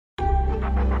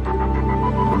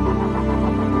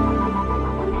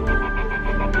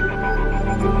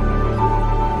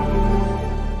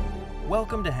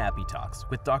Welcome to Happy Talks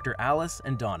with Dr. Alice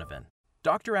and Donovan.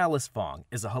 Dr. Alice Fong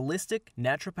is a holistic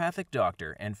naturopathic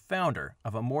doctor and founder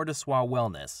of Amor de Soi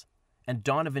Wellness, and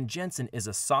Donovan Jensen is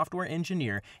a software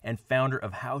engineer and founder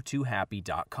of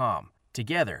HowToHappy.com.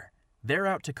 Together, they're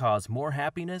out to cause more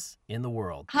happiness in the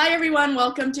world. Hi everyone,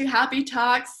 welcome to Happy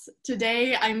Talks.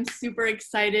 Today I'm super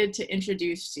excited to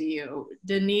introduce to you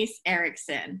Denise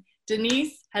Erickson.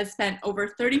 Denise has spent over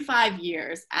 35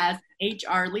 years as an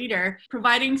HR leader,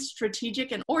 providing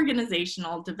strategic and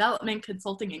organizational development,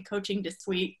 consulting, and coaching to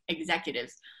C-suite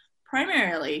executives,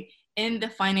 primarily in the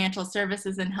financial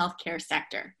services and healthcare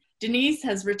sector. Denise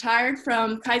has retired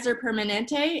from Kaiser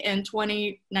Permanente in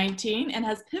 2019 and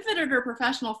has pivoted her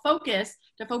professional focus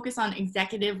to focus on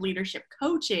executive leadership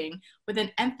coaching with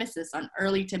an emphasis on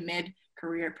early to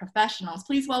mid-career professionals.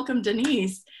 Please welcome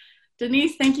Denise.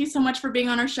 Denise, thank you so much for being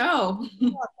on our show.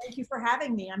 Well, thank you for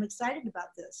having me. I'm excited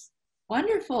about this.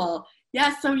 Wonderful.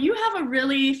 Yeah, so you have a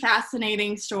really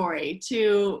fascinating story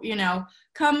to,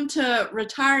 come to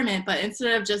retirement, but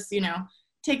instead of just,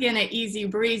 taking it easy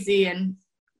breezy and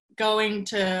going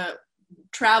to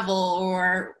travel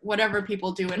or whatever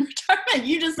people do in retirement,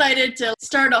 you decided to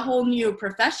start a whole new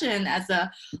profession as a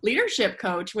leadership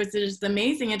coach, which is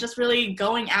amazing, and just really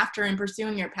going after and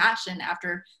pursuing your passion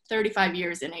after 35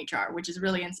 years in HR, which is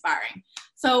really inspiring.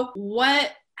 So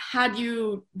what had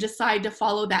you decide to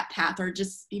follow that path or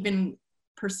just even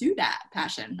pursue that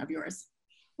passion of yours?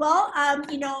 Well,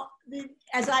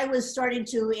 as I was starting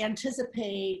to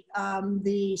anticipate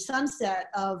the sunset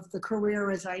of the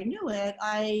career as I knew it,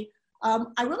 I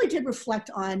really did reflect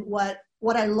on what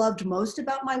I loved most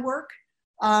about my work.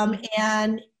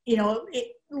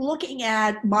 Looking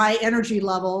at my energy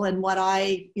level and what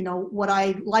I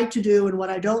like to do and what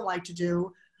I don't like to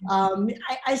do,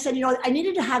 I said, I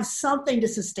needed to have something to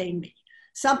sustain me,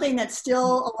 something that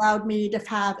still allowed me to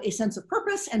have a sense of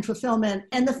purpose and fulfillment.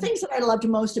 And the things that I loved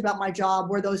most about my job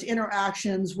were those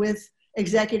interactions with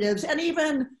executives and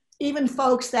even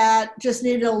folks that just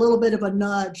needed a little bit of a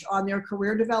nudge on their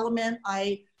career development.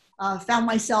 I found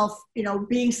myself,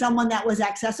 being someone that was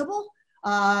accessible.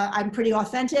 I'm pretty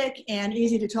authentic and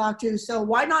easy to talk to. So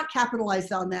why not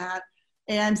capitalize on that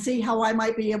and see how I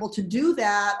might be able to do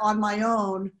that on my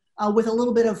own with a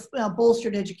little bit of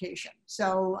bolstered education.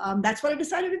 So that's what I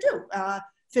decided to do.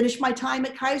 Finished my time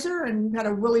at Kaiser and had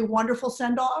a really wonderful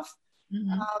send-off.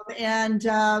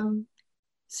 And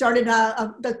started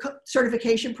the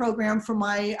certification program for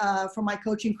my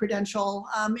coaching credential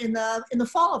in the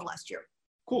fall of last year.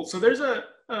 Cool. So there's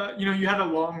you had a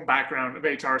long background of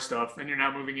HR stuff and you're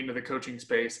now moving into the coaching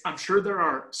space. I'm sure there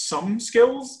are some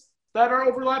skills that are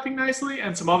overlapping nicely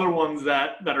and some other ones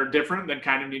that are different that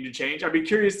kind of need to change. I'd be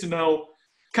curious to know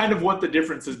kind of what the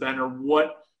difference has been or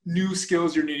what new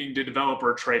skills you're needing to develop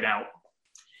or trade out.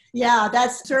 Yeah,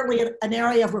 that's certainly an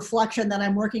area of reflection that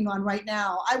I'm working on right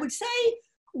now. I would say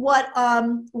what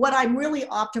I'm really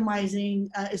optimizing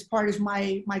as part of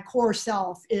my core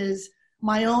self is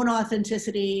my own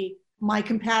authenticity, my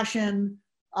compassion,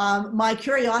 my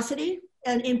curiosity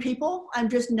in people. I'm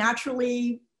just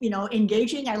naturally,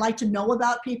 engaging. I like to know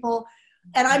about people,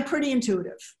 and I'm pretty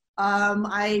intuitive.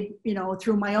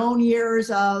 Through my own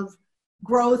years of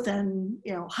growth and,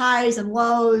 highs and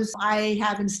lows, I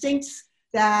have instincts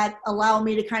that allow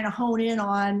me to kind of hone in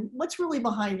on what's really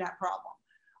behind that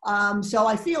problem. So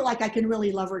I feel like I can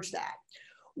really leverage that.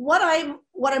 What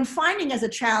I'm finding as a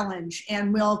challenge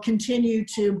and will continue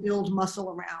to build muscle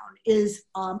around is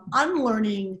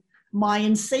unlearning my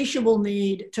insatiable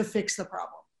need to fix the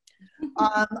problem.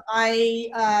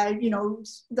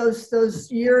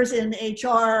 Those years in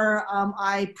HR,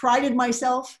 I prided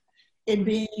myself in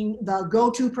being the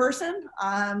go-to person.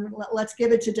 Let's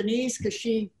give it to Denise because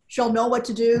she'll know what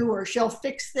to do, or she'll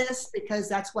fix this because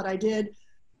that's what I did.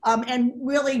 And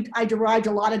really, I derived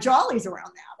a lot of jollies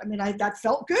around that. That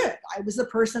felt good. I was the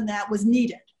person that was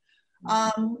needed.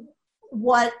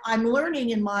 What I'm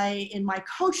learning in my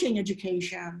coaching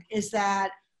education is that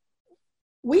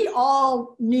we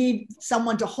all need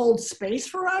someone to hold space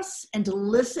for us and to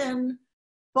listen,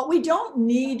 but we don't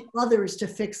need others to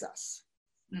fix us.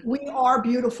 We are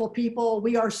beautiful people.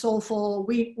 We are soulful.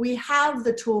 We have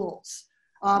the tools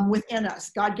within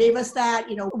us. God gave us that.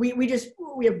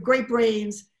 We have great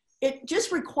brains. It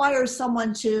just requires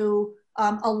someone to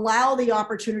allow the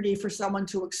opportunity for someone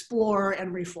to explore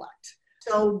and reflect.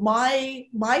 So my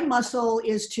muscle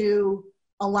is to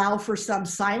allow for some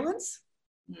silence,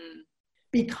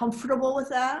 be comfortable with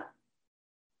that,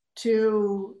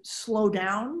 to slow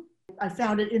down. I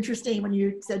found it interesting when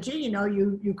you said, gee,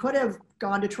 you could have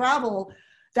gone to travel.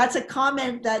 That's a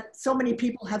comment that so many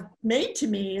people have made to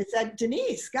me, is that,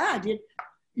 Denise, God,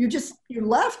 you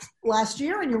left last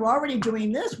year and you're already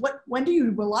doing this. When do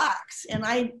you relax? And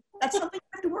that's something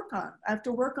I have to work on. I have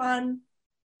to work on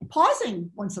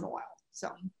pausing once in a while.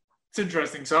 So it's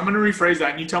interesting. So I'm going to rephrase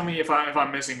that, and you tell me if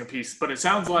I'm missing a piece. But it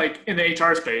sounds like in the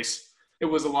HR space, it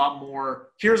was a lot more,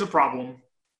 here's a problem,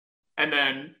 and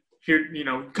then here,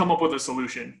 come up with a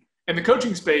solution. In the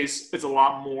coaching space, it's a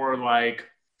lot more like,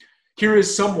 here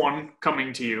is someone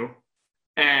coming to you,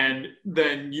 and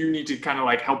then you need to kind of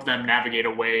like help them navigate a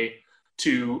way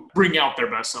to bring out their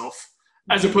best self,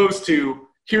 as opposed to,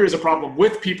 here is a problem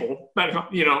with people that,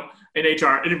 in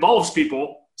HR, it involves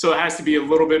people. So it has to be a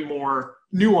little bit more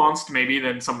nuanced maybe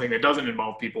than something that doesn't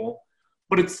involve people,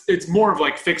 but it's more of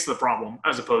like fix the problem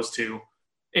as opposed to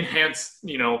enhance,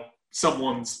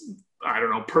 someone's, I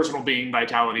don't know, personal being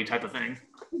vitality type of thing.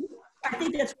 I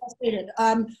think that's well stated.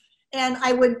 And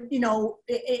I would,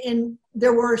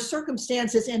 there were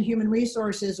circumstances in human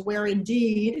resources where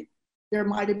indeed there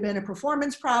might have been a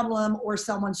performance problem or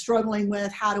someone struggling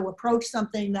with how to approach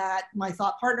something that my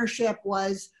thought partnership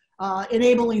was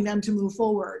enabling them to move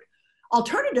forward.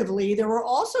 Alternatively, there were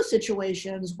also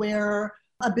situations where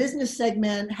a business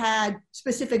segment had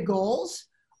specific goals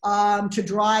to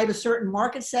drive a certain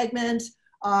market segment,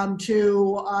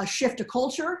 to shift a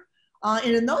culture.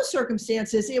 And in those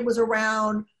circumstances, it was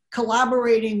around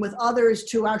collaborating with others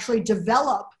to actually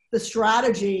develop the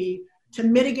strategy to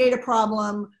mitigate a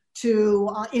problem, to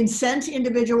incent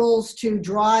individuals to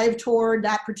drive toward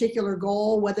that particular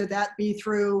goal, whether that be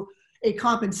through a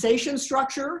compensation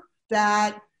structure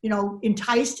that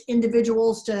enticed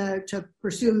individuals to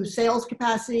pursue sales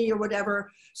capacity or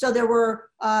whatever. So there were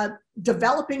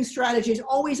developing strategies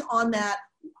always on that.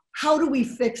 How do we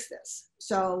fix this?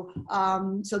 So,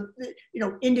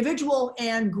 individual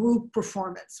and group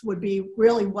performance would be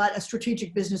really what a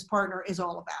strategic business partner is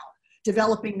all about,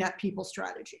 developing that people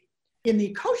strategy. In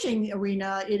the coaching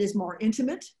arena, it is more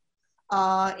intimate,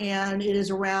 and it is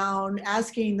around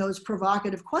asking those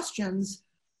provocative questions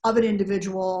of an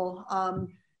individual,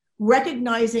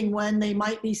 recognizing when they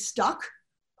might be stuck.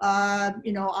 I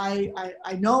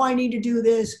know I need to do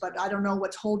this, but I don't know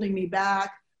what's holding me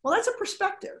back. Well, that's a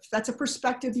perspective. That's a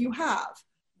perspective you have.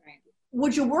 Right.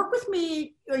 Would you work with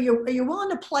me? Are you willing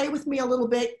to play with me a little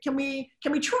bit? Can we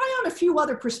try on a few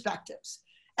other perspectives?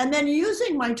 And then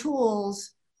using my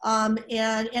tools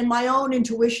and my own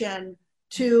intuition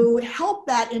to help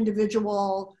that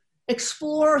individual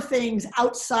explore things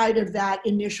outside of that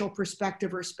initial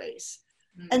perspective or space.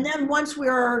 Mm-hmm. And then once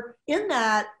we're in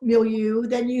that milieu,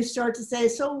 then you start to say,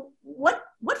 so what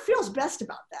feels best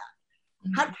about that?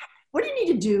 Mm-hmm. What do you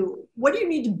need to do? What do you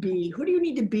need to be? Who do you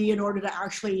need to be in order to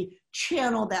actually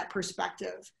channel that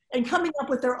perspective? And coming up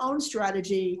with their own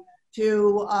strategy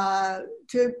to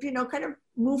kind of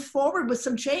move forward with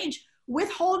some change,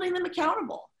 with holding them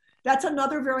accountable. That's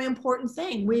another very important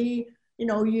thing.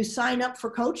 You sign up for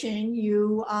coaching,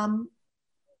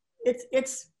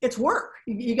 it's work.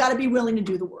 You got to be willing to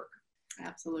do the work.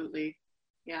 Absolutely.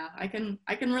 Yeah, I can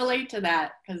relate to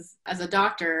that because as a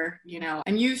doctor,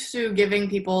 I'm used to giving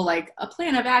people like a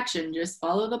plan of action, just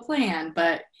follow the plan.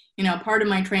 But, part of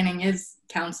my training is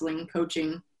counseling,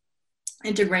 coaching,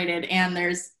 integrated, and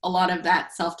there's a lot of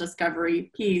that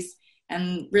self-discovery piece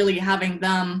and really having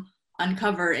them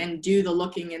uncover and do the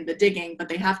looking and the digging, but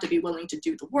they have to be willing to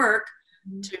do the work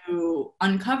to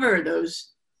uncover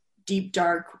those deep,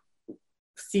 dark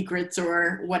secrets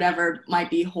or whatever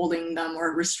might be holding them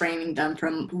or restraining them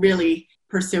from really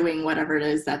pursuing whatever it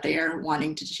is that they are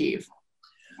wanting to achieve.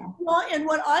 Well, and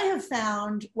what I have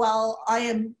found, while I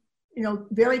am,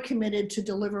 very committed to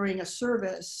delivering a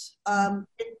service,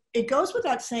 it goes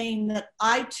without saying that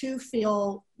I too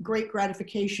feel great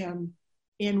gratification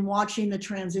in watching the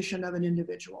transition of an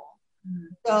individual. Mm-hmm.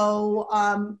 So,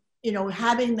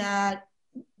 having that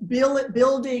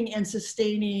building and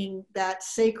sustaining that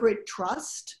sacred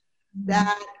trust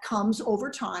that comes over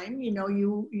time.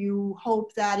 You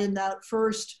hope that in that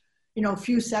first,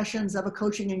 few sessions of a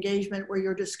coaching engagement where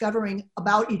you're discovering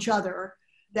about each other,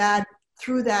 that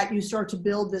through that you start to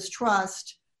build this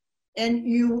trust and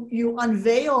you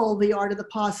unveil the art of the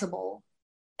possible.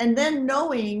 And then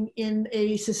knowing in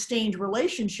a sustained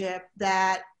relationship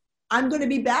that I'm going to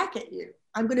be back at you.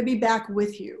 I'm going to be back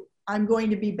with you. I'm going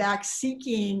to be back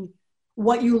seeking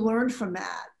what you learned from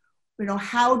that.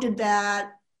 How did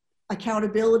that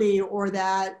accountability or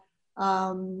that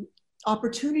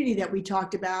opportunity that we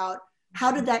talked about,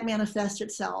 how did that manifest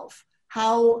itself?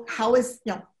 How is,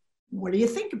 what do you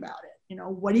think about it?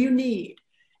 What do you need?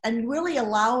 And really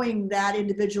allowing that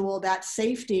individual that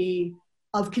safety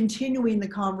of continuing the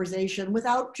conversation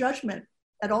without judgment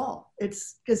at all.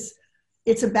 It's because,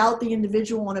 it's about the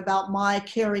individual and about my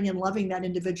caring and loving that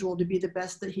individual to be the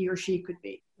best that he or she could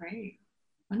be. Right.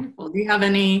 Wonderful. Do you have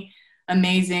any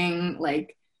amazing,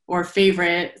 like, or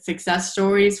favorite success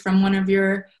stories from one of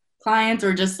your clients,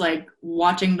 or just like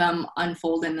watching them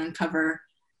unfold and uncover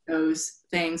those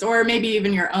things, or maybe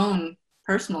even your own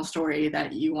personal story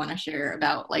that you want to share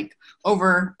about like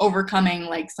overcoming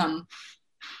like some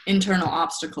internal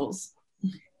obstacles?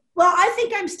 Well, I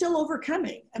think I'm still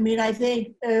overcoming. I mean, I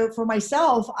think for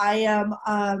myself, I am,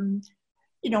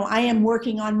 I am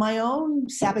working on my own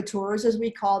saboteurs, as we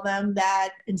call them,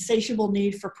 that insatiable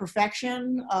need for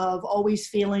perfection, of always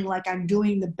feeling like I'm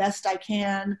doing the best I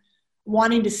can,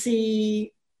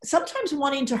 sometimes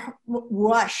wanting to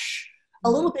rush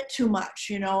a little bit too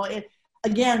much.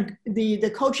 Again,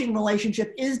 the coaching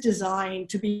relationship is designed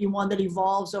to be one that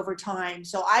evolves over time.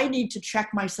 So I need to check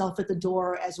myself at the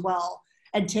door as well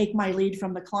and take my lead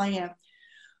from the client.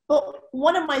 But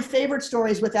one of my favorite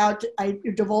stories, without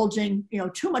divulging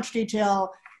too much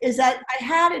detail, is that I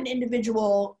had an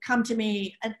individual come to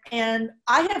me, and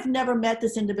I have never met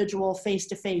this individual face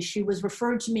to face. She was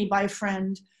referred to me by a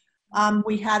friend.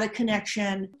 We had a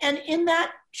connection, and in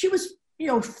that she was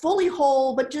fully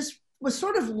whole, but just was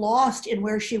sort of lost in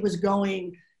where she was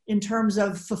going in terms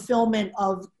of fulfillment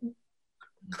of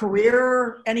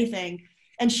career, anything.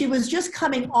 And she was just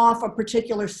coming off a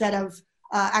particular set of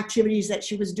activities that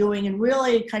she was doing and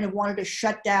really kind of wanted to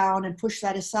shut down and push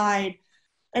that aside.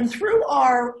 And through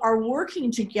our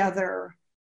working together,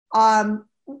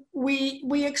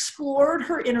 we explored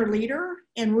her inner leader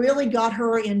and really got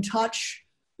her in touch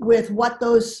with what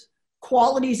those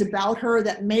qualities about her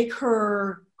that make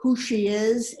her who she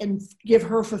is and give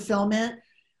her fulfillment.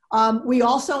 We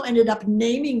also ended up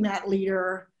naming that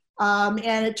leader.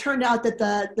 And it turned out that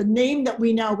the name that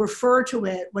we now refer to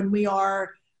it when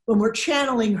we're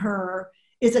channeling her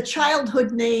is a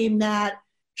childhood name that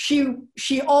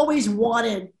she always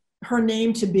wanted her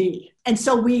name to be. And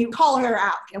so we call her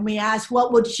out and we ask,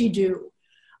 what would she do?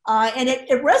 And it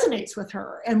resonates with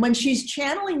her. And when she's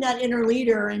channeling that inner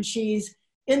leader and she's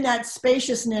in that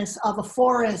spaciousness of a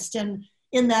forest and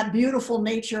in that beautiful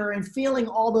nature and feeling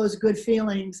all those good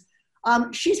feelings,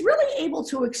 she's really able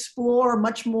to explore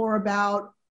much more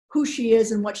about who she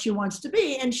is and what she wants to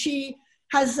be. And she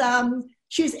has,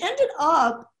 she's ended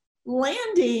up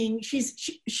landing,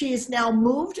 she's now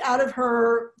moved out of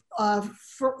her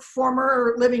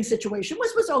former living situation,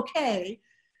 which was okay.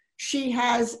 She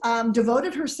has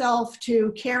devoted herself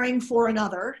to caring for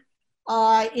another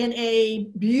in a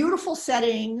beautiful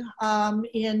setting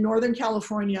in Northern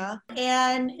California,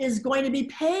 and is going to be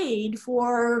paid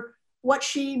for what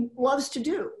she loves to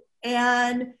do.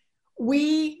 And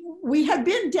we have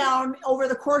been down over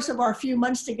the course of our few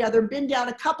months together, been down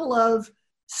a couple of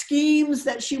schemes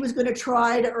that she was going to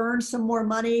try to earn some more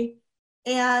money.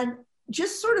 And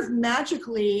just sort of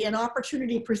magically an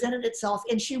opportunity presented itself,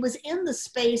 and she was in the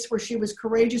space where she was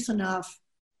courageous enough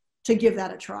to give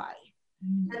that a try.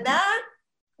 Mm-hmm. And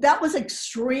that was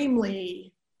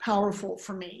extremely powerful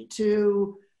for me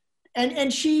to,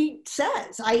 and she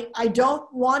says, I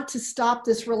don't want to stop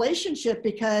this relationship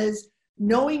because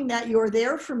knowing that you're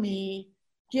there for me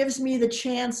gives me the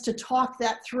chance to talk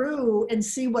that through and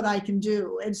see what I can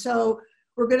do. And so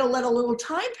we're going to let a little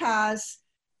time pass,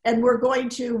 and we're going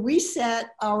to reset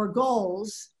our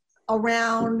goals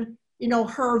around,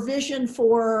 her vision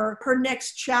for her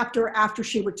next chapter after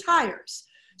she retires.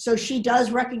 So she does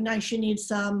recognize she needs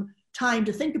some time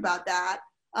to think about that.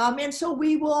 And so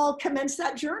we will commence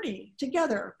that journey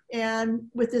together and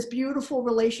with this beautiful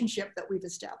relationship that we've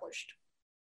established.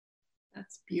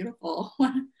 That's beautiful.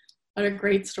 What a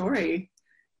great story.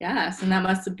 Yes. And that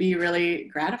must be really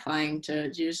gratifying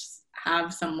to just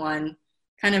have someone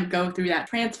kind of go through that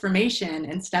transformation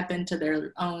and step into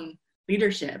their own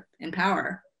leadership and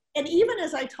power. And even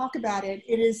as I talk about it,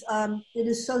 it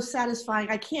is so satisfying.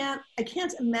 I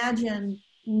can't imagine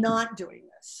not doing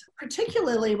this.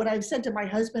 Particularly what I've said to my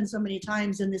husband so many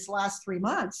times in this last 3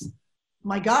 months,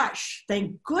 my gosh,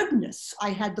 thank goodness I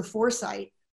had the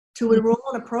foresight to enroll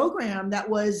in a program that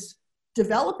was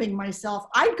developing myself.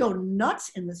 I'd go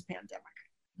nuts in this pandemic.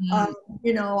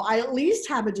 I at least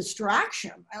have a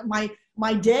distraction.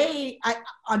 My day,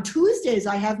 on Tuesdays,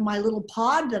 I have my little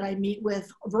pod that I meet with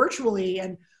virtually,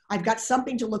 and I've got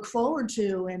something to look forward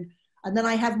to. And then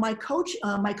I have my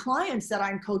clients that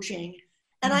I'm coaching.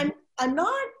 And I'm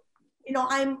not,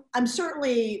 I'm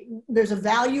certainly, there's a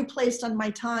value placed on my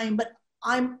time, but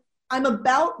I'm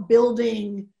about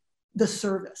building the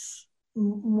service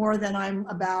more than I'm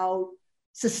about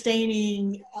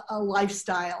sustaining a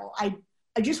lifestyle. I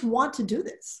just want to do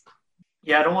this.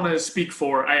 Yeah, I don't want to speak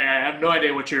for, I have no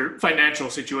idea what your financial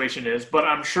situation is, but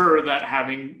I'm sure that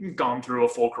having gone through a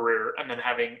full career and then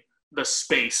having the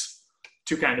space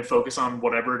to kind of focus on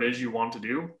whatever it is you want to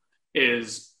do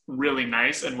is really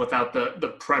nice. And without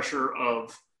the pressure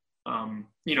of,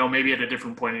 maybe at a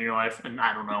different point in your life, and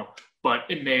I don't know, but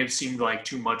it may have seemed like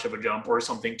too much of a jump or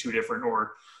something too different,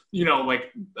 or,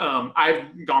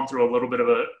 I've gone through a little bit of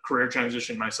a career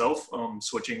transition myself,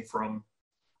 switching from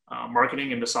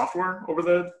marketing into software over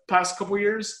the past couple of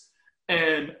years.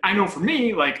 And I know for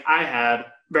me, like I had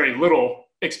very little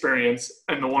experience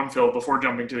in the one field before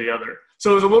jumping to the other.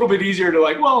 So it was a little bit easier to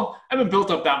like, well, I haven't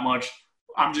built up that much.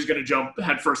 I'm just going to jump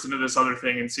headfirst into this other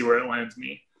thing and see where it lands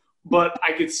me. But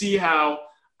I could see how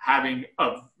having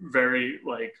a very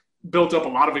like built up a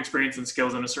lot of experience and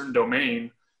skills in a certain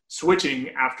domain, switching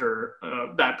after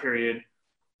that period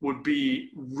would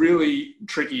be really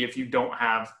tricky if you don't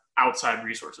have outside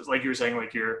resources, like you were saying,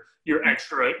 like your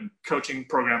extra coaching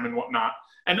program and whatnot.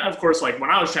 And of course, like when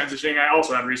I was transitioning, I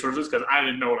also had resources because I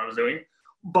didn't know what I was doing.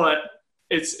 But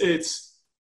it's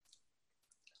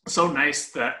so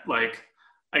nice that like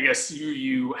I guess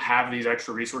you have these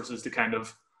extra resources to kind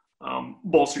of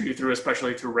bolster you through,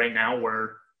 especially through right now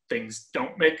where things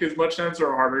don't make as much sense or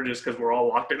are harder just because we're all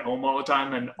locked at home all the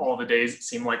time and all the days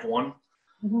seem like one.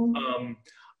 Mm-hmm.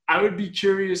 I would be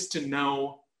curious to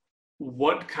know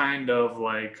what kind of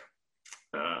like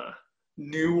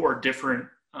new or different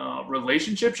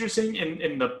relationships you're seeing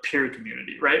in the peer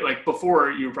community, right? Like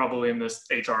before you were probably in this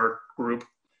HR group.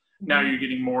 Now you're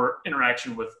getting more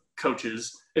interaction with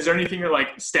coaches. Is there anything that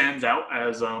like stands out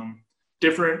as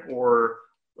different or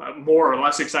more or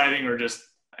less exciting or just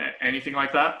anything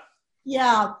like that?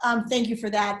 Yeah, thank you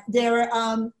for that.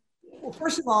 Well,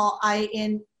 first of all,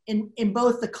 in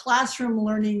both the classroom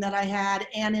learning that I had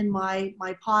and in my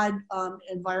pod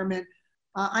environment,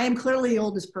 I am clearly the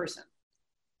oldest person.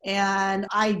 And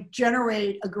I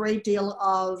generate a great deal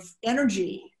of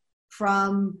energy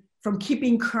from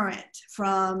keeping current,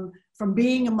 from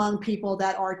being among people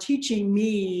that are teaching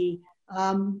me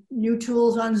new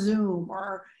tools on Zoom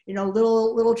or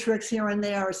little tricks here and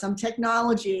there, or some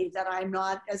technology that I'm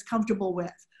not as comfortable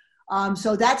with.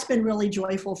 So that's been really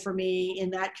joyful for me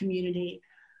in that community.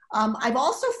 I've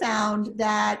also found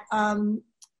that,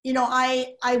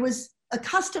 I was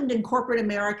accustomed in corporate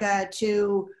America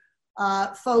to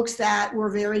folks that were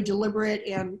very deliberate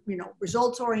and,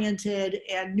 results oriented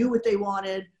and knew what they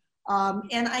wanted.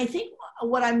 And I think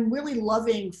what I'm really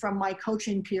loving from my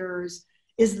coaching peers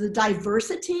is the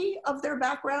diversity of their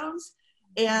backgrounds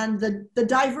and the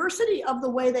diversity of the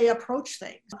way they approach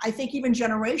things. I think even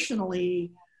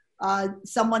generationally,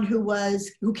 someone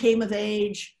who came of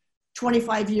age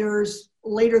 25 years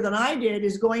later than I did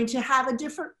is going to have a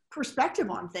different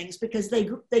perspective on things because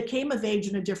they came of age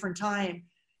in a different time.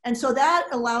 And so that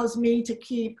allows me to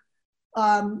keep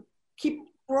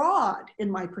broad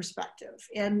in my perspective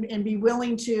and be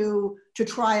willing to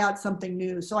try out something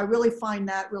new. So I really find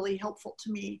that really helpful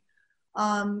to me.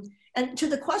 And to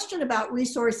the question about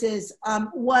resources,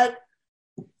 what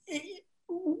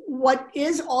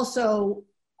is also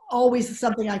always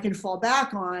something I can fall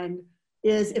back on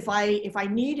is if I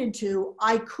needed to,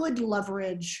 I could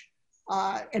leverage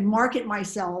and market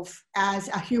myself as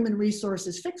a human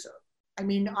resources fixer. I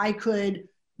mean, I could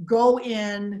go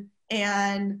in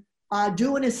and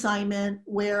do an assignment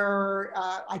where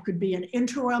I could be an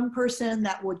interim person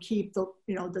that would keep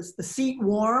the seat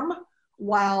warm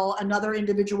while another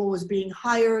individual was being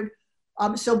hired.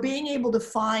 So being able to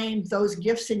find those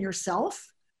gifts in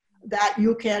yourself that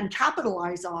you can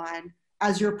capitalize on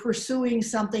as you're pursuing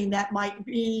something that might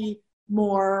be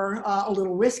more a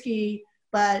little risky,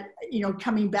 but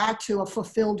coming back to a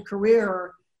fulfilled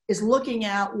career is looking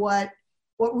at what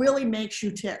really makes you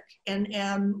tick.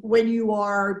 And when you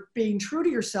are being true to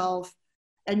yourself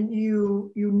and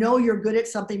you know you're good at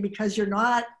something because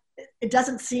it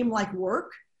doesn't seem like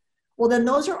work, well, then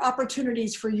those are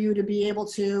opportunities for you to be able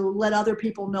to let other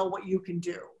people know what you can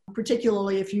do,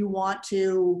 particularly if you want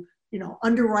to,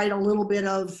 underwrite a little bit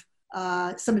of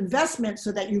some investment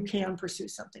so that you can pursue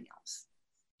something else.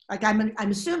 Like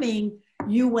I'm assuming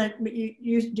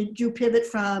did you pivot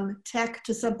from tech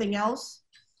to something else?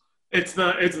 It's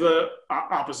the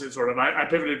opposite sort of. I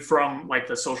pivoted from like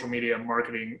the social media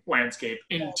marketing landscape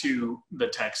into the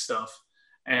tech stuff.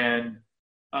 And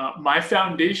my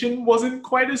foundation wasn't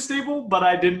quite as stable, but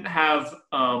I didn't have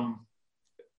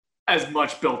as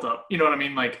much built up. You know what I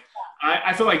mean? Like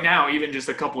I feel like now, even just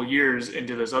a couple years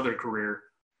into this other career,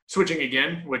 switching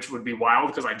again, which would be wild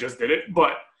because I just did it,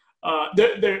 but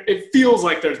it feels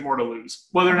like there's more to lose.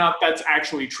 Whether or not that's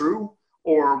actually true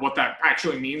or what that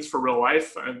actually means for real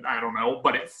life. I don't know,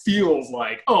 but it feels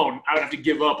like, oh, I would have to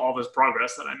give up all this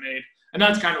progress that I made. And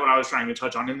that's kind of what I was trying to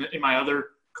touch on. In my other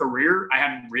career, I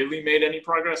hadn't really made any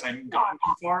progress. I hadn't gotten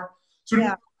too far. So it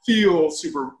didn't feel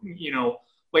super,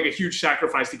 like a huge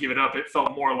sacrifice to give it up. It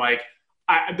felt more like,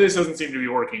 this doesn't seem to be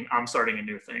working. I'm starting a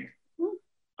new thing.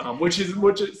 Which is,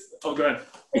 oh, go ahead.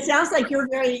 It sounds like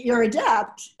you're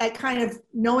adept at kind of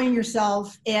knowing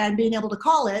yourself and being able to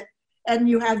call it. And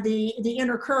you have the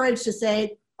inner courage to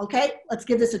say, okay, let's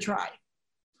give this a try.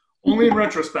 Only in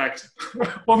retrospect.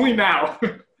 Only now.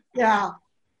 Yeah.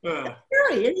 It's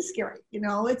scary. It is scary.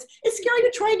 It's scary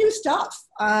to try new stuff.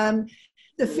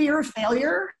 The fear of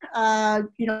failure,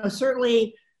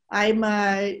 certainly I'm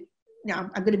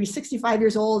going to be 65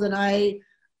 years old, and I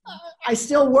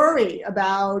still worry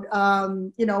about,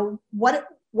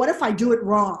 what if I do it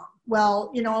wrong?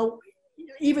 Well,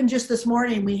 even just this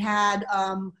morning we had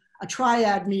a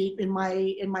triad meet in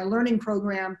my learning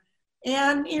program,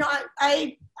 and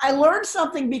I learned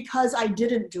something because I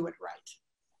didn't do it right.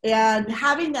 And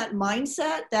having that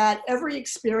mindset that every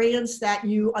experience that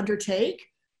you undertake,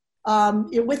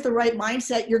 with the right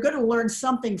mindset, you're going to learn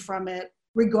something from it,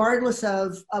 regardless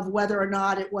of whether or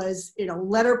not it was,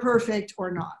 letter perfect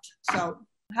or not. So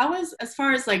how was, as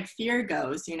far as like fear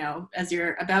goes, as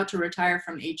you're about to retire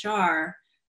from HR,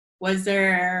 was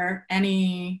there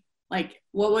any, like,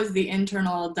 what was the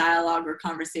internal dialogue or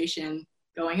conversation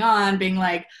going on, being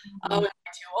like, oh, am I too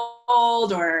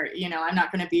old, or, I'm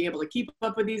not going to be able to keep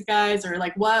up with these guys, or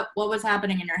like what was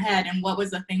happening in your head, and what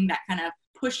was the thing that kind of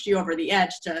pushed you over the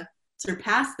edge to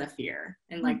surpass the fear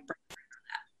and like break through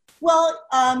that? Well,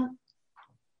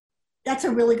 that's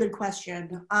a really good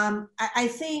question. I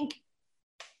think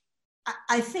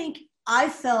I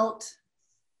felt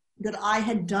that I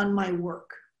had done my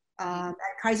work. At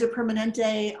Kaiser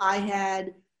Permanente, I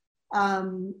had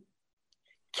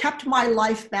kept my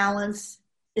life balance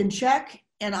in check,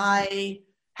 and I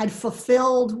had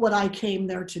fulfilled what I came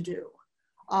there to do.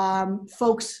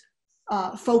 Folks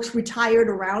retired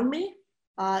around me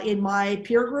in my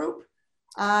peer group,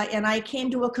 and I came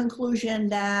to a conclusion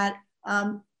that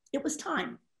it was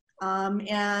time,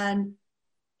 and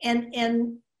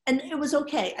it was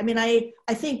okay. I mean, I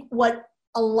think what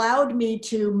allowed me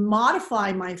to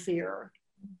modify my fear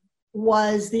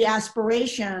was the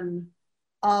aspiration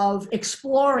of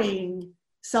exploring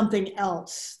something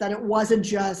else, that it wasn't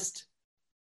just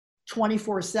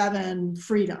 24/7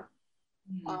 freedom.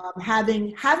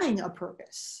 Having a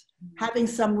purpose, having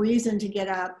some reason to get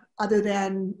up other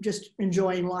than just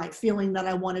enjoying life, feeling that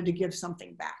I wanted to give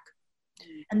something back.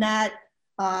 And that,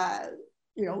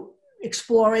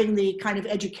 exploring the kind of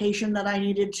education that I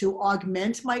needed to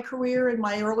augment my career in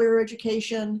my earlier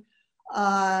education,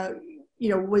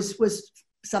 was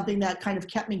something that kind of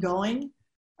kept me going.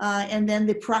 And then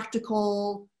the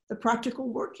practical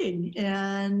working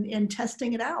and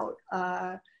testing it out,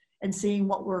 and seeing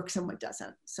what works and what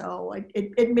doesn't. So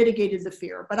it mitigated the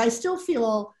fear, but I still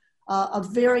feel a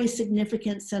very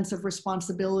significant sense of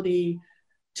responsibility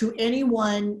to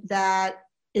anyone that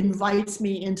invites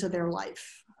me into their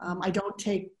life. I don't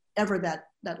take ever that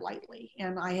lightly,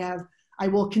 and I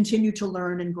will continue to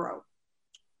learn and grow.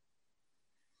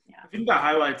 I think that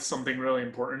highlights something really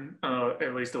important,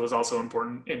 at least it was also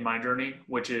important in my journey,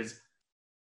 which is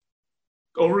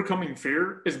overcoming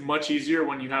fear is much easier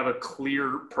when you have a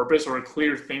clear purpose or a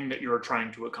clear thing that you're trying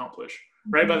to accomplish,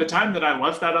 right? By the time that I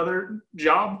left that other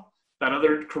job, that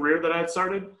other career that I had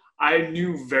started, I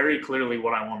knew very clearly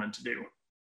what I wanted to do.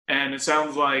 And it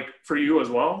sounds like for you as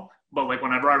well, but like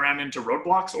whenever I ran into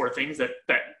roadblocks or things that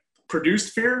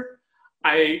produced fear,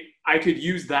 I could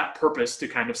use that purpose to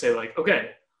kind of say like,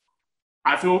 okay,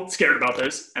 I feel scared about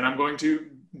this and I'm going to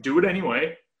do it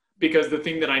anyway, because the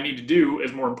thing that I need to do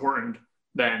is more important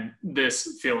than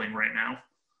this feeling right now.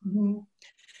 Mm-hmm.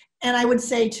 And I would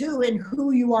say too, in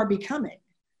who you are becoming,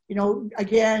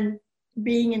 again,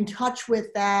 being in touch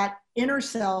with that inner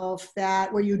self,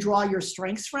 that where you draw your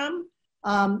strengths from.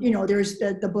 There's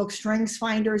the book Strengths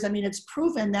Finders. I mean, it's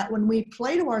proven that when we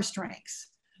play to our strengths,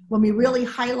 when we really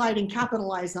highlight and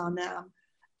capitalize on them,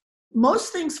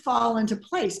 most things fall into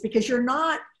place, because you're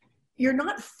not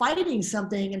fighting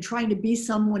something and trying to be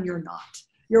someone you're not.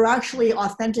 You're actually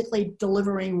authentically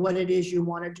delivering what it is you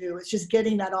want to do. It's just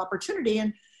getting that opportunity.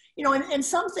 And, and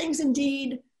some things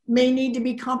indeed may need to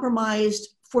be compromised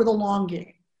for the long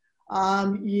game.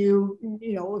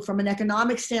 From an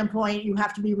economic standpoint, you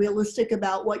have to be realistic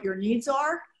about what your needs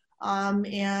are,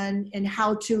 and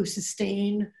how to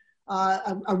sustain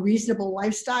a reasonable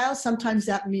lifestyle. Sometimes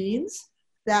that means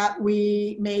that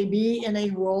we may be in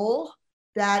a role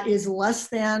that is less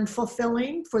than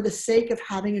fulfilling for the sake of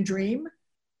having a dream,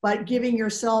 but giving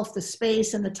yourself the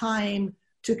space and the time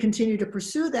to continue to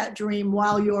pursue that dream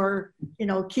while you're,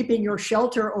 keeping your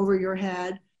shelter over your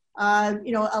head.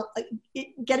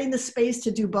 Getting the space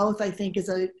to do both, I think,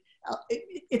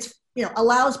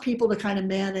 allows people to kind of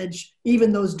manage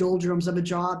even those doldrums of a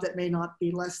job that may not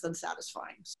be less than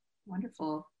satisfying.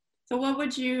 Wonderful. So what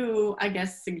would you, I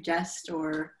guess, suggest,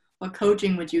 or what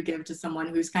coaching would you give to someone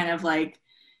who's kind of like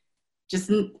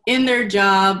just in their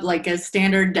job, like a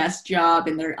standard desk job,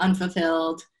 and they're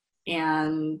unfulfilled,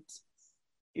 and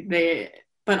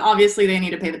but obviously they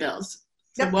need to pay the bills.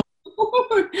 So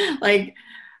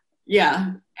Yep.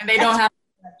 and they don't have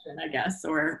I guess,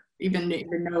 or even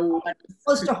know.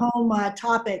 Close to home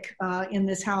topic in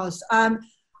this house.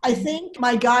 I think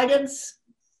my guidance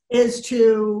is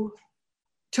to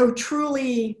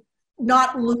truly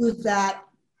not lose that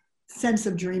sense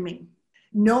of dreaming,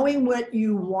 knowing what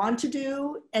you want to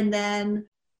do, and then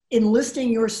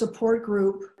enlisting your support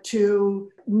group to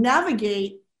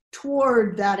navigate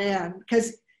toward that end.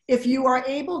 Because if you are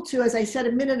able to, as I said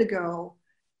a minute ago,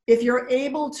 if you're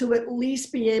able to at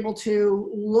least be able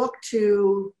to look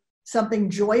to something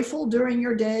joyful during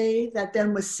your day that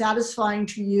then was satisfying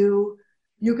to you,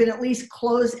 you can at least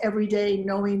close every day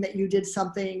knowing that you did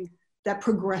something that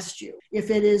progressed you. If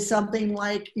it is something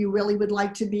like you really would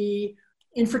like to be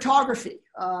in photography,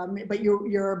 but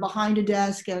you're behind a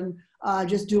desk and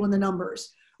just doing the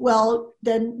numbers, well,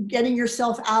 then getting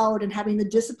yourself out and having the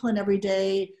discipline every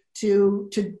day to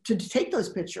take those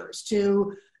pictures,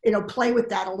 to play with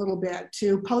that a little bit,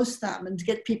 to post them and to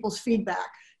get people's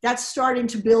feedback. That's starting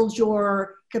to build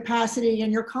your capacity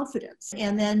and your confidence.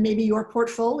 And then maybe your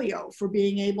portfolio for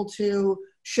being able to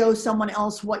show someone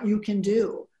else what you can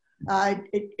do.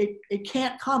 It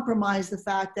can't compromise the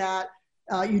fact that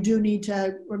you do need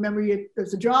to remember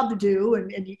there's a job to do,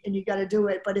 and you got to do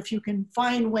it. But if you can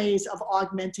find ways of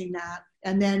augmenting that,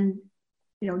 and then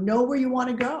know where you want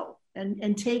to go,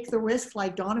 and take the risk,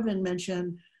 like Donovan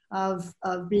mentioned, of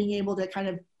being able to kind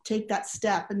of take that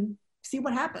step and see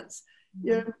what happens.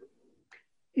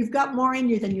 You've got more in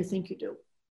you than you think you do.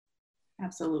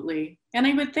 Absolutely. And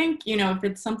I would think, if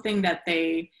it's something that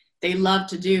they love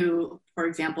to do, for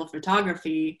example,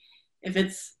 photography,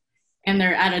 and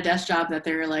they're at a desk job that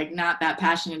they're like not that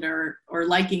passionate or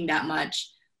liking that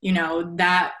much,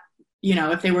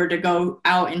 if they were to go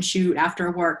out and shoot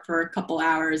after work for a couple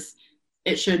hours,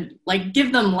 it should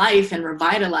give them life and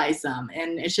revitalize them.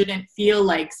 And it shouldn't feel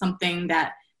like something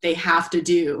that they have to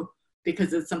do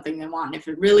because it's something they want. If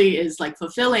it really is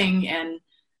fulfilling and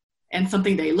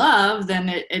something they love,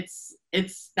 then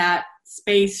it's that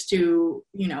space to,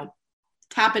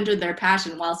 tap into their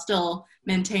passion while still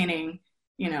maintaining,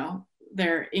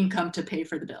 their income to pay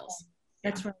for the bills.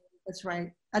 That's right. That's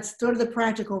right. That's sort of the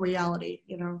practical reality,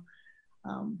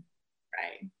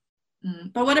 Right.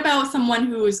 But what about someone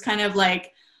who is kind of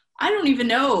I don't even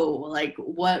know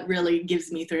what really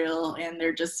gives me thrill, and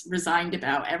they're just resigned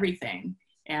about everything,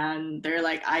 and they're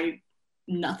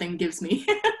nothing gives me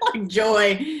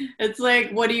joy. It's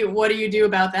what do you do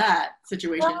about that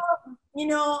situation?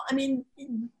 Well,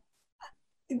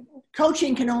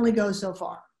 coaching can only go so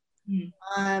far.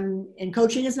 And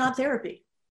coaching is not therapy.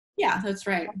 Yeah, that's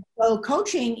right. So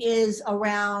coaching is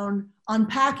around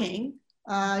unpacking,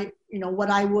 what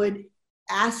I would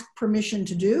ask permission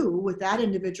to do with that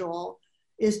individual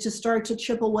is to start to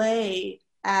chip away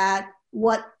at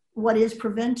what is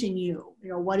preventing you,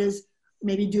 what is,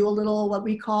 maybe do a little, what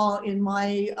we call in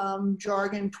my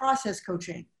jargon, process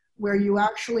coaching, where you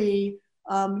actually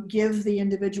give the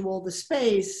individual the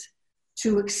space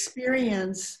to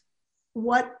experience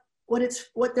what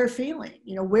they're feeling.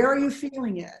 Where are you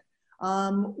feeling it?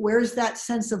 Where's that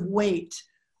sense of weight?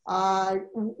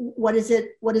 What does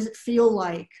it feel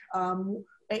like?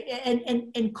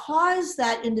 And cause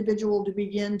that individual to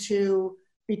begin to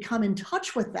become in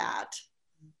touch with that,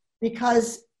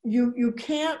 because you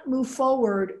can't move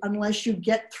forward unless you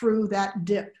get through that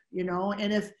dip,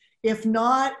 and if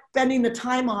not, spending the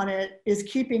time on it is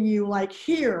keeping you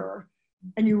here,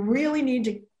 and you really need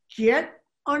to get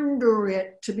under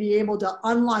it to be able to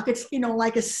unlock. It's,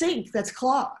 like a sink that's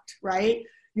clogged, right?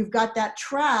 You've got that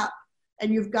trap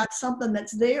and you've got something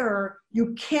that's there.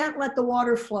 You can't let the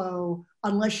water flow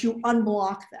unless you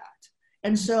unblock that.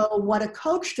 And so what a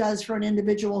coach does for an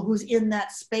individual who's in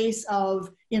that space of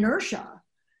inertia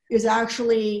is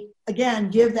actually, again,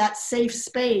 give that safe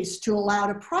space to allow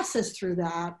to process through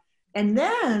that. And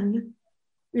then,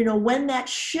 when that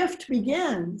shift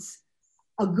begins,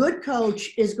 a good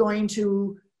coach is going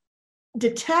to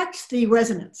detect the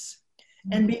resonance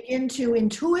and begin to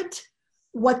intuit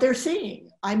what they're seeing.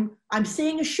 I'm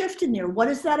seeing a shift in there. What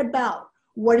is that about?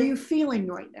 What are you feeling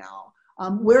right now?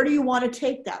 Where do you want to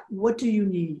take that? What do you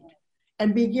need?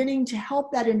 And beginning to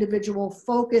help that individual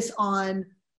focus on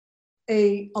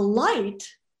a light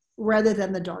rather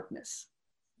than the darkness.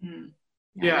 Mm.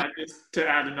 Yeah, just to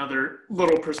add another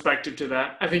little perspective to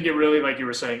that, I think it really, like you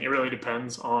were saying, it really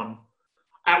depends on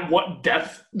at what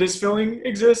depth this feeling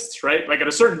exists, right? Like at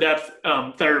a certain depth,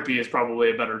 therapy is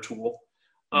probably a better tool.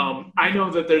 I know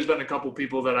that there's been a couple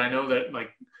people that I know that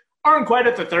like aren't quite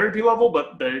at the therapy level,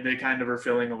 but they kind of are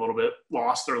feeling a little bit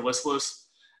lost or listless.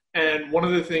 And one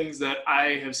of the things that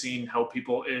I have seen help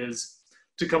people is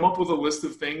to come up with a list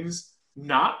of things,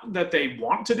 not that they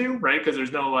want to do, right? Because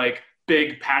there's no like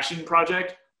big passion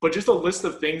project, but just a list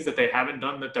of things that they haven't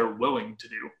done that they're willing to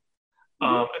do.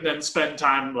 And then spend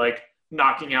time like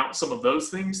knocking out some of those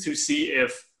things to see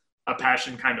if a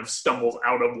passion kind of stumbles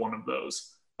out of one of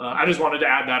those. I just wanted to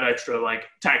add that extra like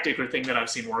tactic or thing that I've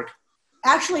seen work.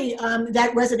 Actually,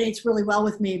 that resonates really well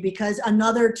with me, because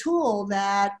another tool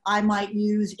that I might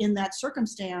use in that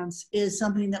circumstance is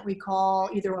something that we call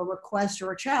either a request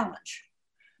or a challenge.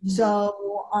 Mm-hmm.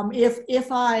 So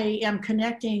if I am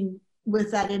connecting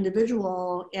with that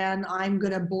individual and I'm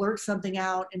going to blurt something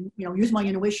out and use my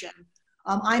intuition,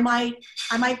 I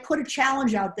might put a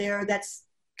challenge out there that's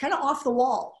kind of off the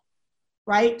wall,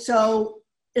 right? So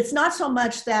it's not so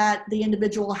much that the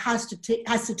individual has to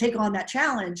take on that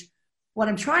challenge. What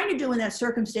I'm trying to do in that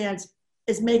circumstance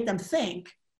is make them think,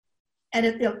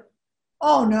 and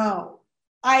oh no,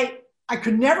 I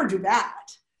could never do that.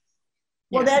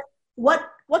 Well, then what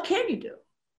can you do?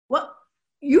 What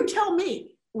you tell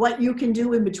me what you can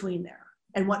do in between there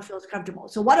and what feels comfortable.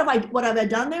 So what have I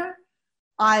done there?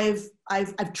 I've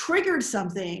triggered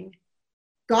something,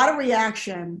 got a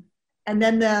reaction, and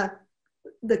then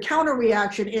the counter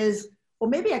reaction is, well,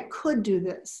 maybe I could do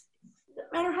this, no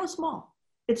matter how small.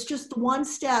 It's just one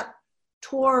step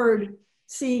toward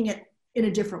seeing it in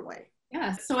a different way.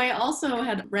 Yeah. So I also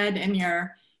had read in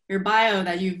your bio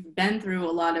that you've been through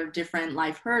a lot of different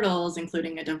life hurdles,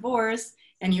 including a divorce,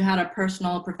 and you had a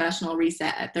personal, professional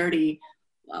reset at 30.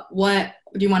 What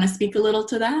do you want to speak a little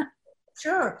to that?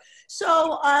 Sure.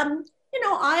 So,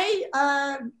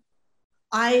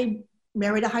 I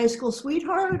married a high school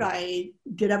sweetheart. I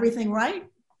did everything right,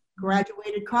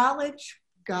 graduated college,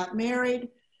 got married.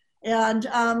 And,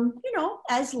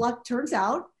 as luck turns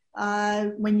out,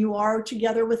 when you are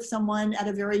together with someone at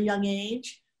a very young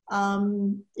age,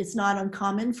 it's not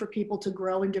uncommon for people to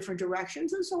grow in different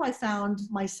directions. And so I found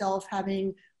myself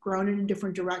having grown in a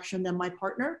different direction than my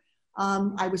partner.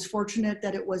 I was fortunate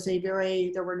that it was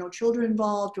there were no children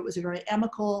involved. It was a very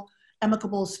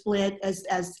amicable split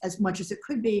as much as it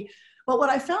could be. But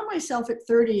what I found myself at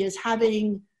 30 is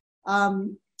having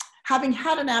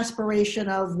had an aspiration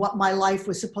of what my life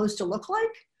was supposed to look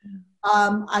like.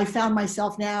 I found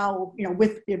myself now,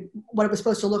 with what it was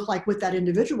supposed to look like with that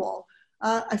individual.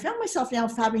 I found myself now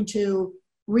having to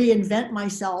reinvent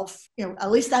myself.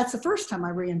 At least that's the first time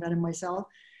I reinvented myself.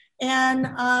 And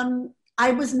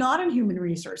I was not in human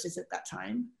resources at that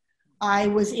time. I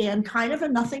was in kind of a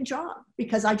nothing job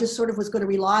because I just sort of was going to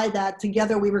rely that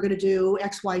together we were going to do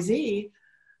X, Y, Z.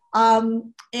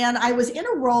 And I was in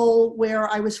a role where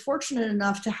I was fortunate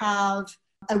enough to have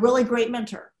a really great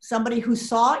mentor, somebody who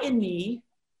saw in me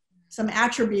some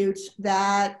attributes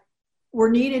that were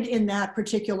needed in that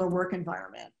particular work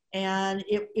environment. And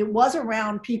it was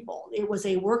around people. It was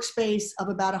a workspace of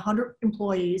about 100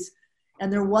 employees,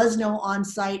 and there was no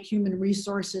on-site human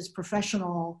resources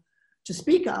professional to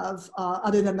speak of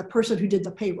other than the person who did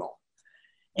the payroll.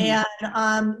 Mm-hmm.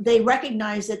 And they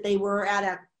recognized that they were at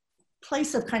a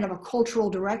place of kind of a cultural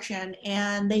direction,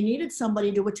 and they needed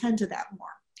somebody to attend to that more.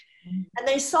 Mm-hmm. And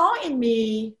they saw in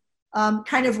me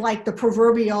kind of like the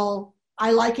proverbial,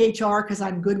 I like HR because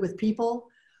I'm good with people.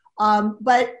 And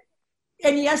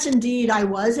yes, indeed, I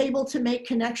was able to make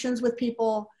connections with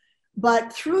people,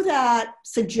 but through that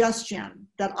suggestion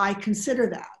that I consider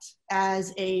that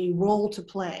as a role to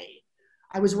play,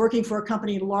 I was working for a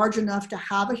company large enough to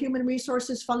have a human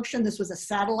resources function. This was a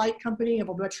satellite company of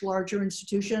a much larger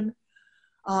institution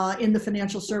in the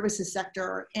financial services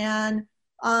sector. And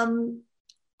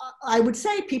I would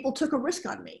say people took a risk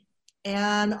on me.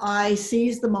 And I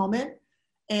seized the moment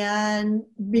and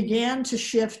began to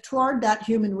shift toward that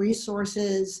human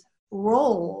resources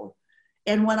role.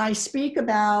 And when I speak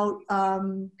about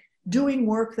doing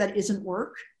work that isn't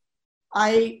work,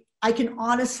 I can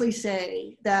honestly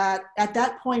say that at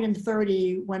that point in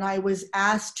 30, when I was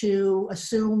asked to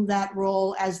assume that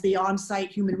role as the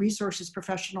on-site human resources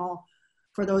professional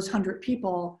for those 100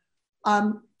 people,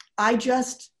 I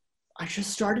just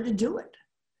started to do it.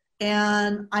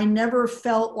 and I never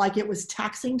felt like it was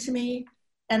taxing to me.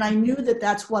 And I knew that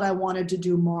that's what I wanted to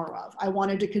do more of. I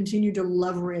wanted to continue to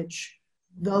leverage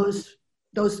those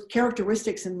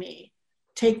characteristics in me,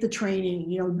 take the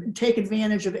training, take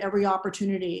advantage of every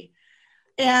opportunity.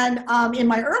 And in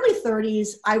my early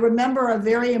 30s, I remember a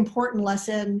very important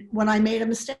lesson when I made a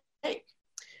mistake.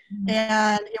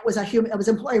 And it was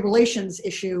employee relations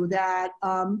issue that,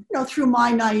 through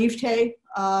my naivete,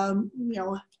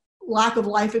 lack of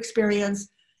life experience,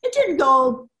 it didn't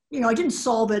go, I didn't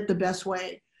solve it the best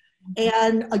way.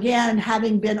 And again,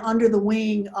 having been under the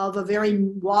wing of a very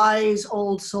wise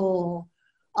old soul,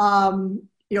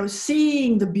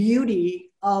 seeing the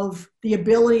beauty of the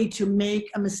ability to make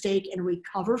a mistake and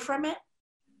recover from it,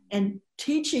 and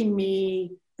teaching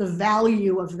me the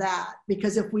value of that.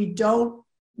 Because if we don't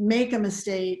make a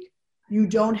mistake, you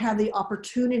don't have the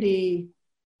opportunity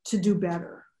to do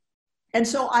better. And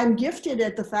so I'm gifted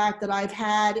at the fact that I've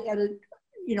had at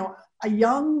a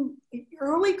young,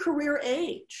 early career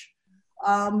age,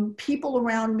 people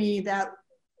around me that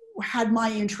had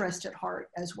my interest at heart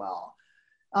as well.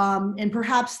 And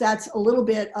perhaps that's a little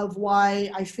bit of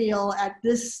why I feel at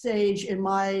this stage in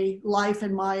my life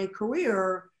and my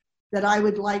career that I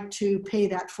would like to pay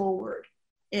that forward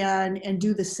and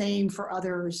do the same for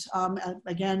others.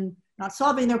 Again, not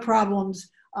solving their problems,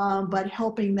 but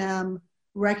helping them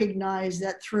recognize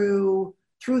that through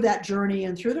that journey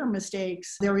and through their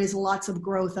mistakes, there is lots of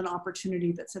growth and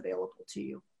opportunity that's available to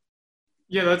you.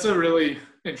 Yeah, that's a really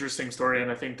interesting story.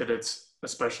 And I think that it's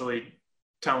especially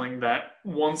telling that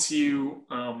once you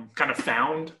kind of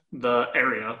found the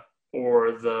area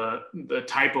or the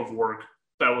type of work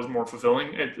that was more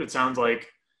fulfilling, it sounds like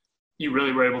you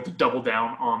really were able to double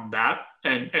down on that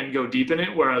and go deep in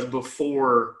it. Whereas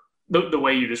before, the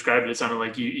way you described it sounded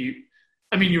like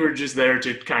you were just there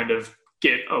to kind of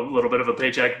get a little bit of a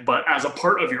paycheck, but as a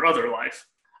part of your other life,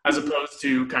 as opposed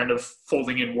to kind of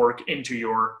folding in work into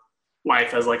your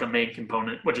life as like a main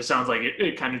component, which it sounds like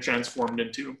it kind of transformed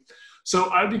into.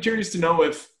 So I'd be curious to know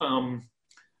if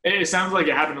it sounds like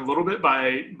it happened a little bit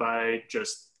by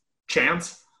just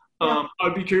chance. Yeah.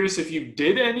 I'd be curious if you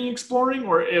did any exploring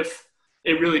or if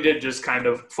it really did just kind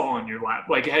of fall in your lap.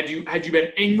 Like, had you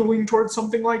been angling towards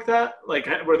something like that? Like,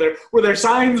 were there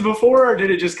signs before, or did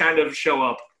it just kind of show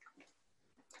up?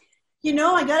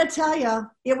 I got to tell you,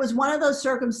 it was one of those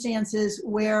circumstances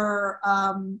where I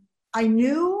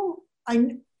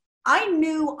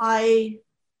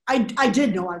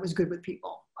did know I was good with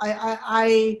people.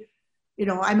 I'm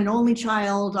an only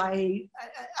child. I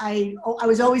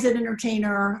was always an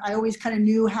entertainer. I always kind of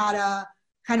knew how to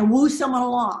kind of woo someone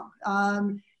along.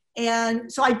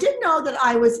 And so I did know that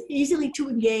I was easily to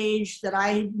engage, that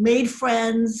I made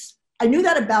friends. I knew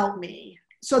that about me.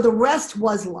 So the rest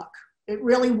was luck. It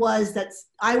really was that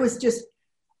I was just,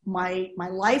 my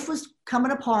life was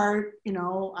coming apart.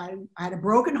 I had a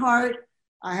broken heart.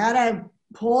 I had to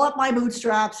pull up my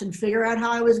bootstraps and figure out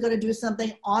how I was going to do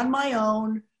something on my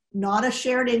own, not a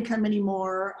shared income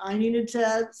anymore. I needed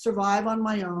to survive on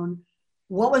my own.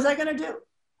 What was I going to do?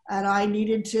 And I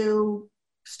needed to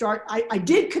start, I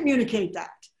did communicate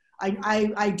that.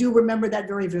 I do remember that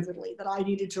very vividly, that I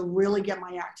needed to really get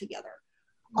my act together.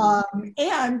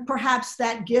 And perhaps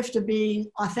that gift of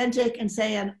being authentic and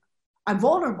saying, I'm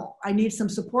vulnerable, I need some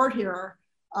support here.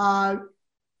 I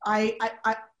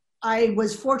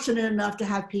was fortunate enough to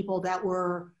have people that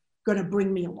were going to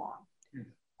bring me along.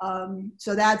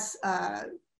 So that's,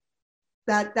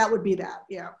 that would be that,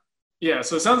 yeah. Yeah,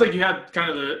 so it sounds like you had kind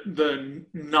of the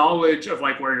knowledge of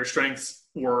like where your strengths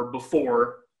were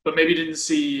before, but maybe didn't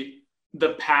see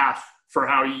the path for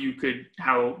how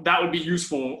that would be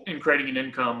useful in creating an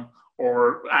income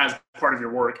or as part of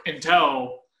your work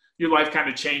until your life kind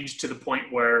of changed to the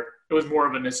point where it was more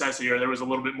of a necessity or there was a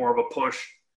little bit more of a push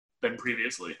than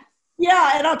previously.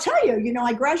 Yeah, and I'll tell you,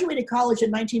 I graduated college in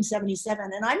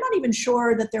 1977, and I'm not even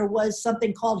sure that there was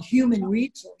something called human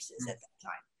resources at that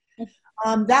time.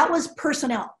 That was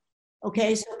personnel,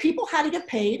 okay? So people had to get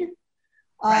paid.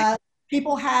 Right.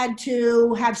 People had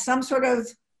to have some sort of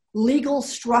legal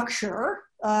structure,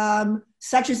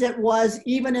 such as it was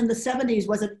even in the 70s,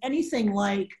 wasn't anything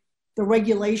like the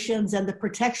regulations and the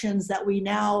protections that we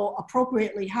now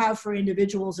appropriately have for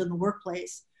individuals in the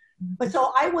workplace. But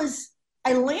so I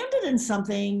landed in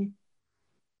something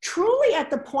truly at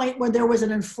the point where there was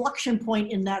an inflection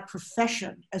point in that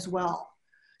profession as well.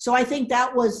 So I think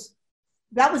that was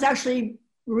actually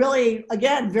really,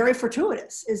 again, very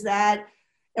fortuitous, is that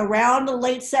around the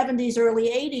late 70s, early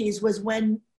 80s was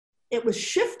when it was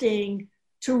shifting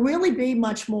to really be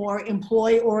much more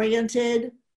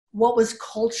employee-oriented. What was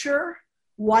culture?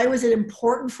 Why was it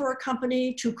important for a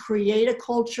company to create a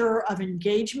culture of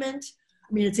engagement?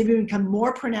 I mean, it's even become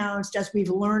more pronounced as we've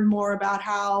learned more about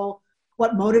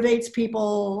what motivates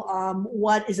people,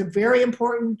 what is a very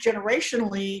important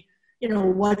generationally,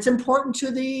 what's important to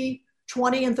the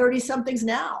 20 and 30 somethings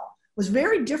now was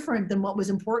very different than what was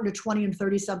important to 20 and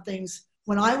 30 somethings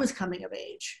when I was coming of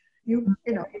age. You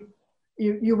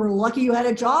were lucky you had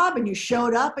a job and you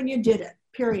showed up and you did it,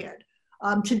 period.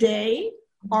 Today,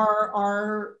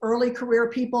 our early career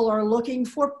people are looking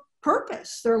for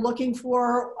purpose. They're looking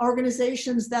for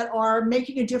organizations that are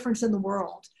making a difference in the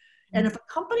world. And if a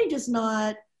company does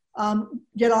not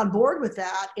get on board with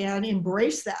that and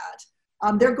embrace that,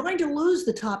 they're going to lose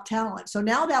the top talent. So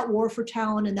now that war for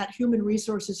talent and that human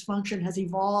resources function has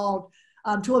evolved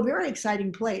to a very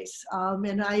exciting place.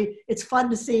 And it's fun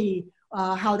to see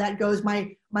how that goes.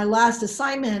 My last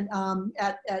assignment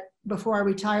before I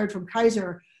retired from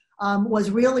Kaiser was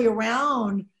really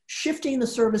around shifting the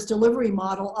service delivery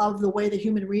model of the way the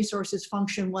human resources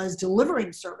function was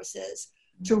delivering services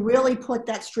to really put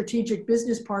that strategic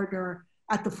business partner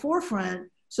at the forefront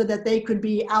so that they could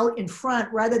be out in front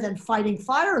rather than fighting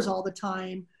fires all the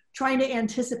time, trying to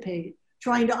anticipate,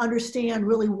 trying to understand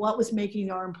really what was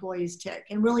making our employees tick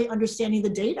and really understanding the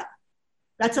data.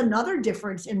 That's another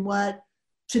difference in what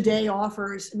today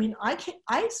offers. I mean,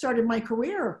 I started my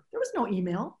career, there was no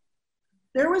email.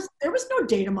 There was no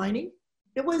data mining.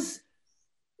 It was,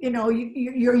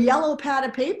 your yellow pad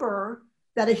of paper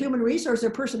that a human resource or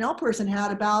personnel person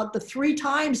had about the 3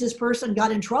 times this person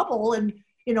got in trouble and,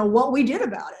 what we did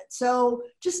about it. So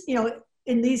just,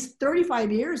 in these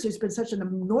 35 years, there's been such an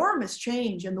enormous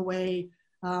change in the way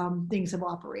things have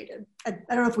operated. I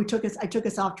don't know if I took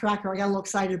us off track or I got a little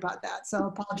excited about that. So I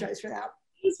apologize for that.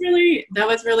 That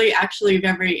was really actually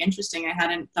very interesting. I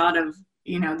hadn't thought of,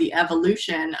 the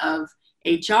evolution of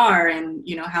HR and,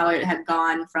 how it had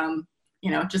gone from,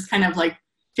 just kind of like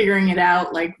figuring it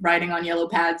out, like writing on yellow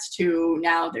pads to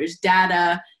now there's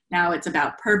data, now it's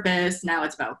about purpose, now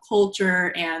it's about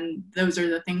culture, and those are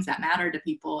the things that matter to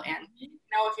people. And,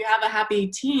 if you have a happy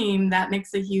team, that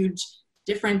makes a huge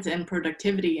difference in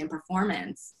productivity and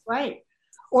performance. Right.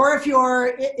 Or if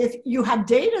you have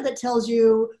data that tells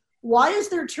you, why is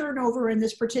there turnover in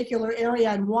this particular area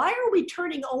and why are we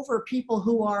turning over people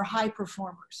who are high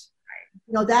performers?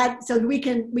 So we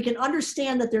can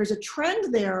understand that there's a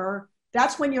trend there.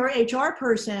 That's when your HR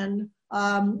person,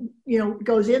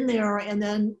 goes in there and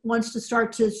then wants to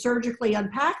start to surgically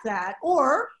unpack that,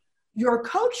 or your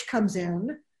coach comes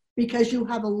in because you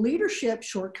have a leadership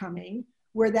shortcoming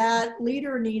where that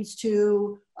leader needs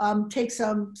to take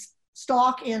some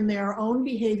stock in their own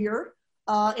behavior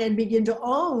and begin to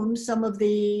own some of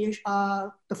the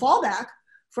fallback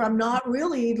from not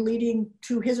really leading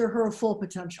to his or her full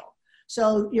potential.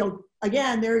 So,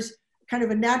 again, there's kind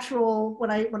of a natural,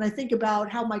 when I think about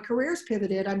how my career's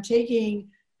pivoted, I'm taking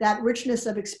that richness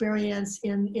of experience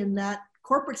in that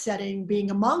corporate setting, being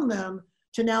among them,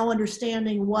 to now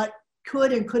understanding what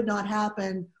could and could not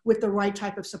happen with the right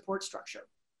type of support structure.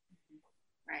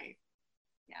 Right.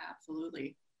 Yeah,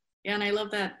 absolutely. Yeah, and I love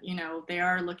that, they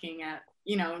are looking at,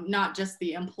 not just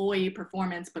the employee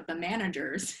performance, but the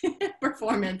manager's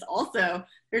performance also.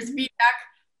 There's feedback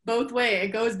both ways. It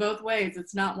goes both ways.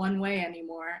 It's not one way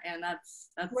anymore. And that's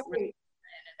right. Really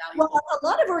well, a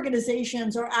lot of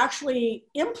organizations are actually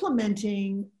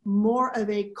implementing more of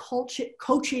a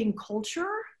coaching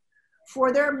culture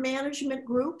for their management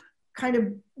group, kind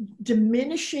of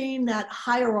diminishing that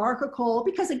hierarchical,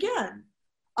 because again,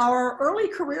 our early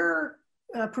career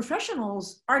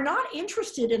professionals are not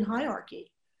interested in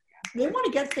hierarchy. They want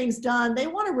to get things done. They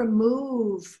want to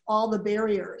remove all the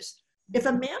barriers. If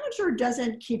a manager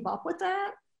doesn't keep up with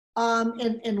that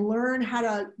and learn how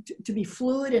to be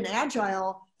fluid and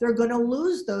agile, they're going to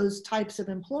lose those types of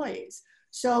employees.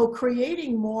 So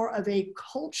creating more of a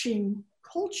coaching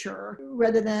culture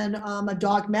rather than a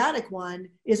dogmatic one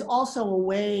is also a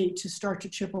way to start to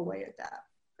chip away at that.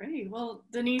 Great. Well,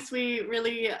 Denise, we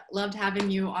really loved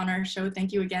having you on our show.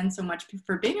 Thank you again so much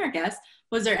for being our guest.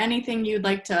 Was there anything you'd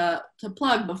like to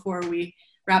plug before we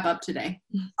wrap up today?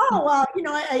 Oh, well,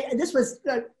 this was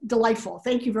delightful.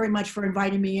 Thank you very much for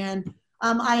inviting me in.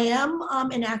 I am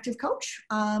an active coach.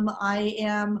 I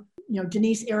am,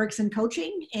 Denise Erickson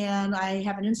Coaching, and I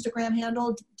have an Instagram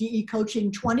handle,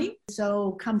 DECoaching20.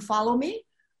 So come follow me.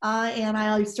 And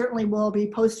I certainly will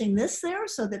be posting this there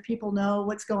so that people know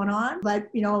what's going on. But,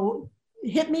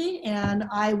 hit me, and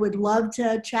I would love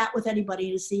to chat with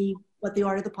anybody to see what the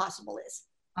art of the possible is.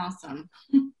 Awesome.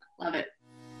 Love it.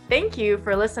 Thank you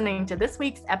for listening to this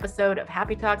week's episode of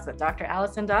Happy Talks with Dr.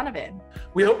 Allison Donovan.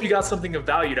 We hope you got something of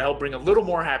value to help bring a little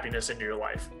more happiness into your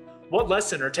life. What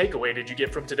lesson or takeaway did you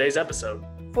get from today's episode?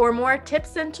 For more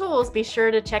tips and tools, be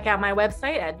sure to check out my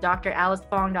website at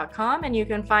dralicefong.com, and you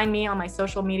can find me on my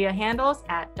social media handles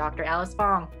at Dr. Alice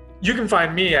Fong. You can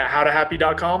find me at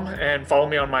howtohappy.com and follow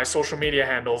me on my social media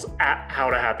handles at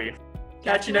howtohappy.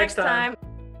 Catch you next time.